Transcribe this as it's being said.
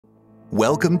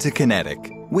Welcome to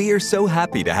Kinetic. We are so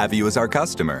happy to have you as our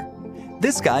customer.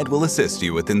 This guide will assist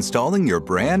you with installing your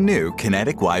brand new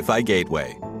Kinetic Wi-Fi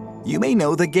gateway. You may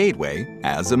know the gateway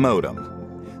as a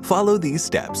modem. Follow these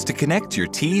steps to connect your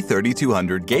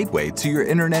T3200 gateway to your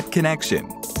internet connection.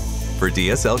 For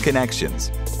DSL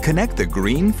connections, connect the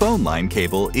green phone line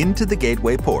cable into the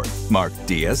gateway port marked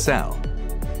DSL.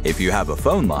 If you have a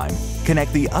phone line,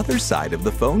 connect the other side of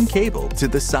the phone cable to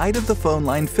the side of the phone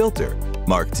line filter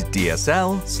marked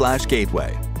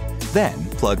DSL/gateway. Then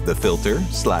plug the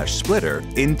filter/splitter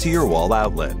into your wall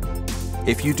outlet.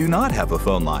 If you do not have a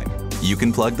phone line, you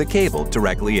can plug the cable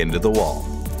directly into the wall.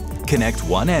 Connect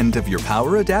one end of your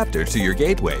power adapter to your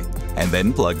gateway and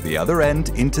then plug the other end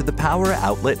into the power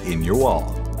outlet in your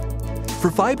wall.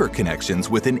 For fiber connections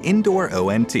with an indoor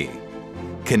ONT,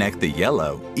 connect the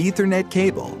yellow Ethernet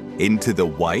cable into the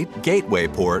white gateway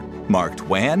port marked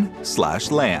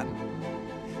WAN/LAN.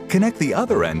 Connect the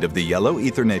other end of the yellow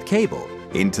Ethernet cable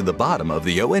into the bottom of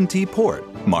the ONT port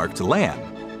marked LAN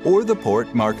or the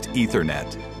port marked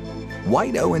Ethernet.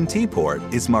 White ONT port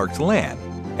is marked LAN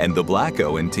and the black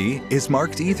ONT is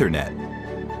marked Ethernet.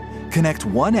 Connect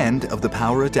one end of the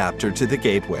power adapter to the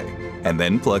gateway and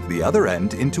then plug the other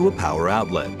end into a power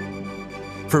outlet.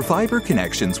 For fiber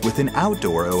connections with an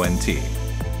outdoor ONT,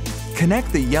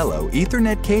 connect the yellow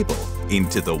Ethernet cable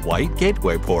into the white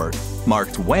gateway port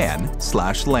marked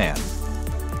WAN/LAN.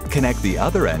 Connect the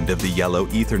other end of the yellow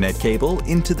Ethernet cable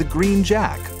into the green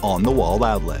jack on the wall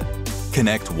outlet.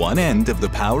 Connect one end of the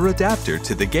power adapter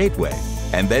to the gateway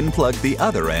and then plug the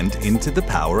other end into the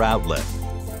power outlet.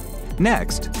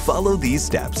 Next, follow these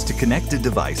steps to connect a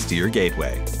device to your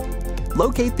gateway.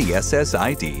 Locate the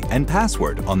SSID and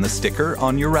password on the sticker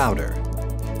on your router.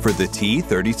 For the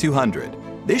T3200,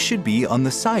 this should be on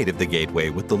the side of the gateway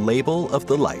with the label of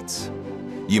the lights.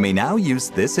 You may now use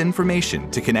this information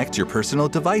to connect your personal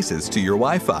devices to your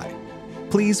Wi-Fi.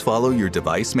 Please follow your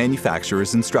device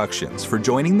manufacturer's instructions for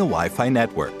joining the Wi-Fi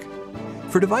network.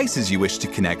 For devices you wish to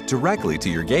connect directly to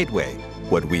your gateway,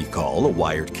 what we call a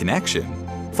wired connection,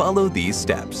 follow these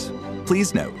steps.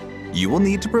 Please note, you will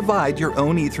need to provide your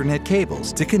own Ethernet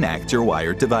cables to connect your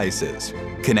wired devices.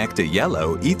 Connect a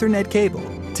yellow Ethernet cable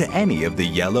to any of the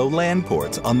yellow LAN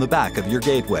ports on the back of your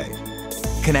gateway.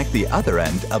 Connect the other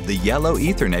end of the yellow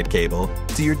Ethernet cable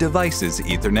to your device's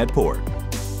Ethernet port.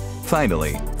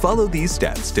 Finally, follow these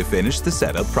steps to finish the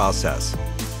setup process.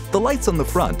 The lights on the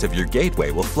front of your gateway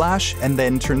will flash and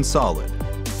then turn solid.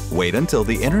 Wait until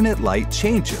the internet light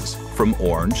changes from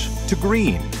orange to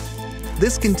green.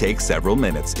 This can take several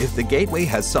minutes if the gateway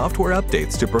has software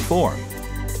updates to perform.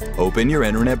 Open your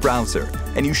internet browser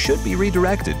and you should be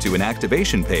redirected to an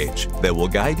activation page that will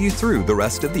guide you through the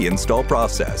rest of the install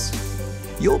process.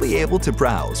 You'll be able to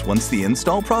browse once the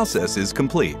install process is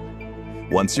complete.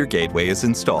 Once your gateway is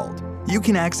installed, you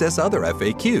can access other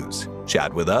FAQs,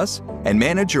 chat with us, and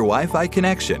manage your Wi-Fi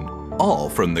connection, all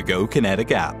from the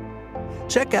GoKinetic app.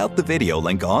 Check out the video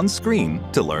link on screen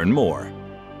to learn more.